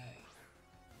Spinarak.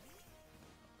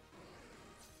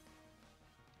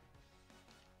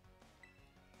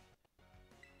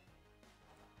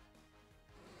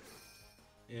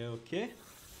 Okay,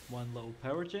 one little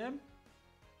power gem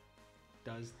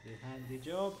does the handy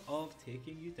job of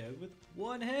taking you down with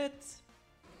one hit.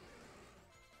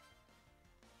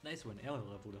 Nice one, Ellie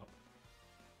leveled up.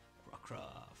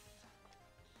 Rockruff.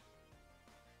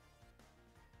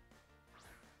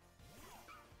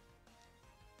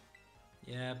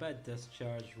 Yeah, bad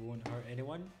discharge won't hurt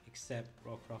anyone except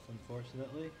Rockruff,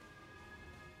 unfortunately.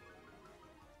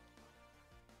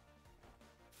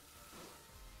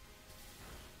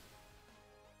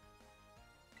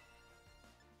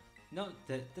 No,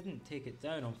 that didn't take it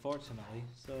down, unfortunately,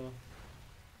 so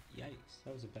yikes,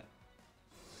 that was a bit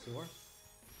sore.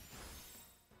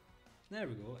 There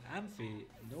we go, Amphi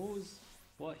knows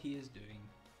what he is doing.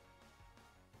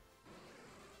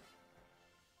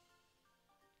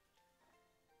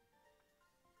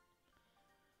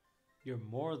 You're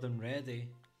more than ready.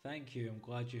 Thank you, I'm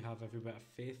glad you have every bit of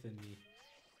faith in me.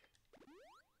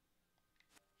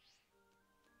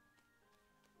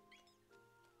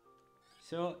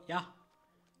 So, yeah,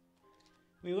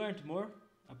 we learned more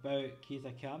about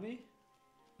Kitakami,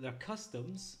 their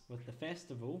customs with the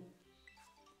festival,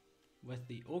 with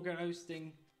the Ogre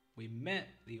Ousting. We met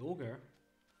the Ogre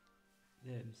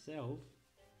himself,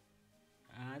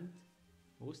 and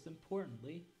most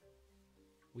importantly,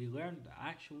 we learned the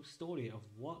actual story of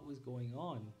what was going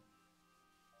on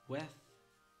with,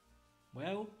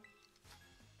 well,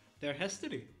 their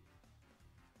history.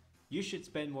 You should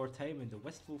spend more time in the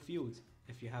Wistful Fields.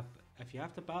 If I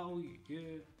have to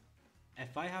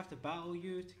battle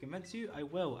you to convince you, I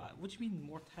will. What do you mean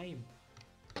more time?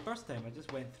 First time I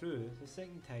just went through. The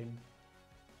second time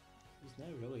is now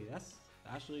really. That's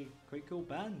actually quite cool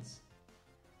bands.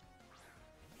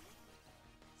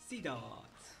 C-Dot.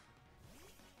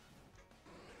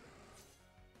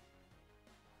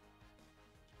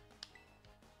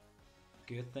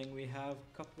 Good thing we have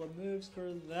a couple of moves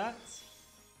for that.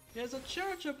 There's a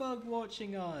Charger Bug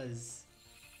watching us.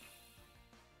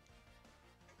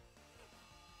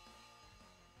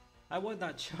 I want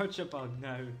that Charger Bug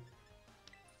now.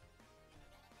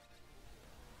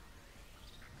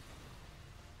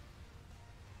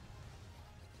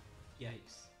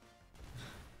 Yikes.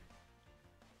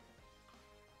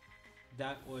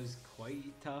 That was quite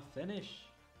a tough finish.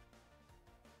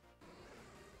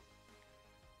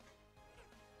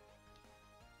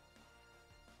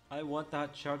 I want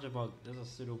that Charger Bug. There's a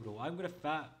pseudo bro. I'm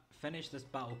gonna finish this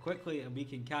battle quickly and we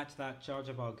can catch that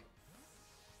Charger Bug.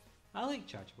 I like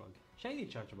Charger Bug. Shiny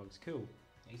Charger Bug's cool.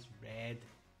 Nice red.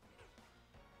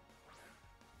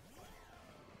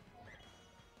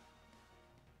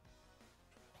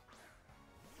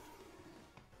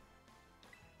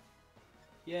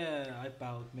 Yeah, I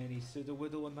battled many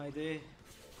Sudowoodo in my day,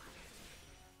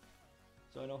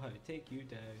 so I know how to take you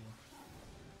down.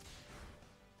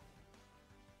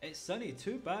 It's sunny,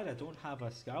 too bad I don't have a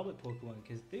Scarlet Pokemon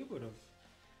because they would have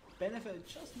benefited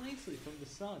just nicely from the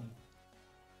sun.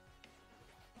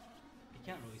 You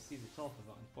can't really see the top of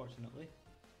it, unfortunately.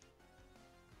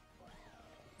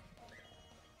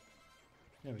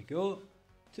 There we go.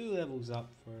 2 levels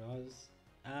up for us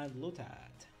and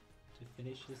Lotad to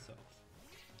finish this off.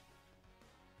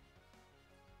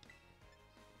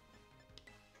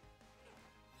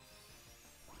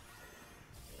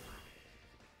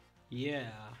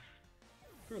 Yeah,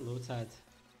 for Lotad.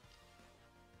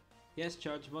 Yes,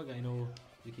 Charge Bug, I know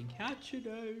we can catch you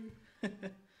now.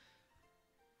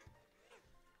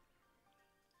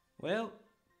 Well,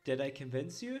 did I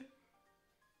convince you?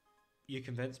 You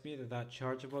convinced me that that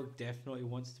charger bug definitely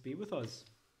wants to be with us.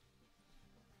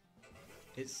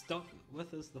 It's stuck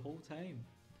with us the whole time.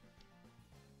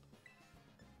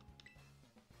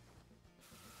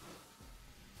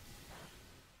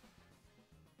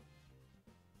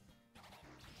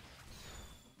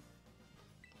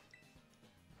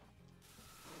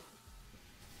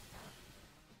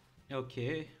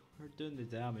 Okay, we're doing the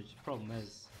damage. Problem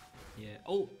is, yeah.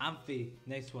 Oh, Amphi,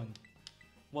 next one.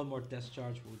 One more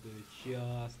discharge will do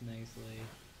just nicely.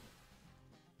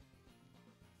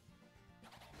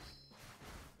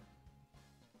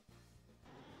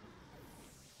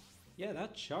 Yeah,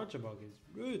 that charger bug is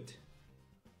rude.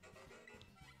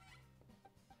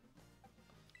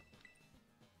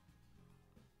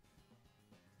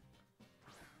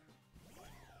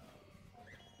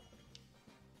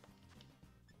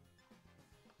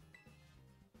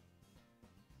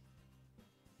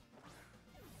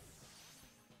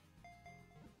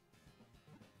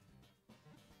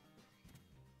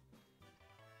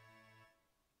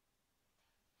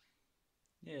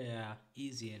 Yeah,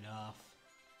 easy enough.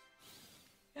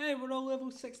 Hey, we're all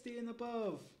level 60 and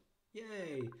above!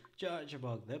 Yay! Charger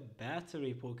Bug, the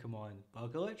battery Pokemon.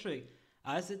 Bug Electric.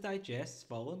 As it digests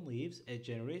fallen leaves, it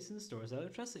generates and stores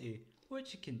electricity,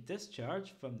 which it can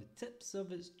discharge from the tips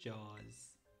of its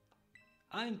jaws.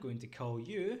 I'm going to call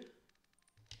you...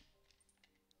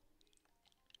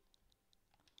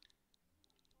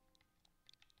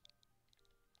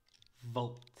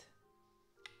 Volt.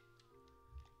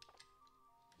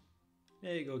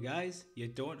 There you go, guys. You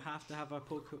don't have to have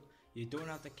You don't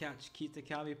have to catch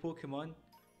Kitakami Pokemon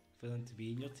for them to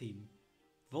be in your team.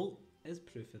 Volt is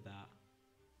proof of that.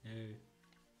 Now,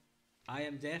 I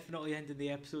am definitely ending the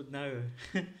episode now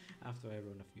after I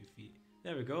run a few feet.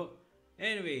 There we go.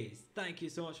 Anyways, thank you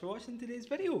so much for watching today's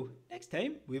video. Next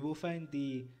time, we will find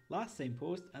the last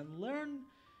signpost and learn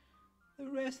the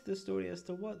rest of the story as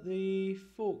to what the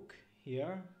folk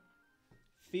here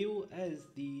feel is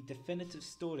the definitive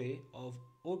story of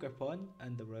Ogerpon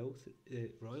and the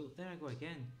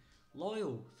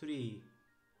Loyal 3.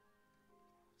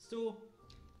 So,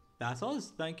 that's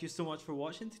us. Thank you so much for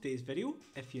watching today's video.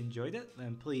 If you enjoyed it,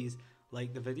 then please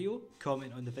like the video,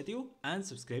 comment on the video, and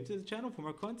subscribe to the channel for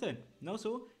more content. And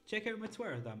also, check out my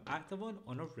Twitter that I'm active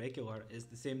on a regular. It's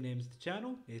the same name as the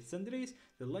channel, it's Cinderies.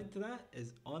 The link to that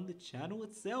is on the channel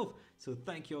itself. So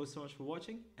thank you all so much for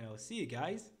watching, and I'll see you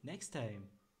guys next time.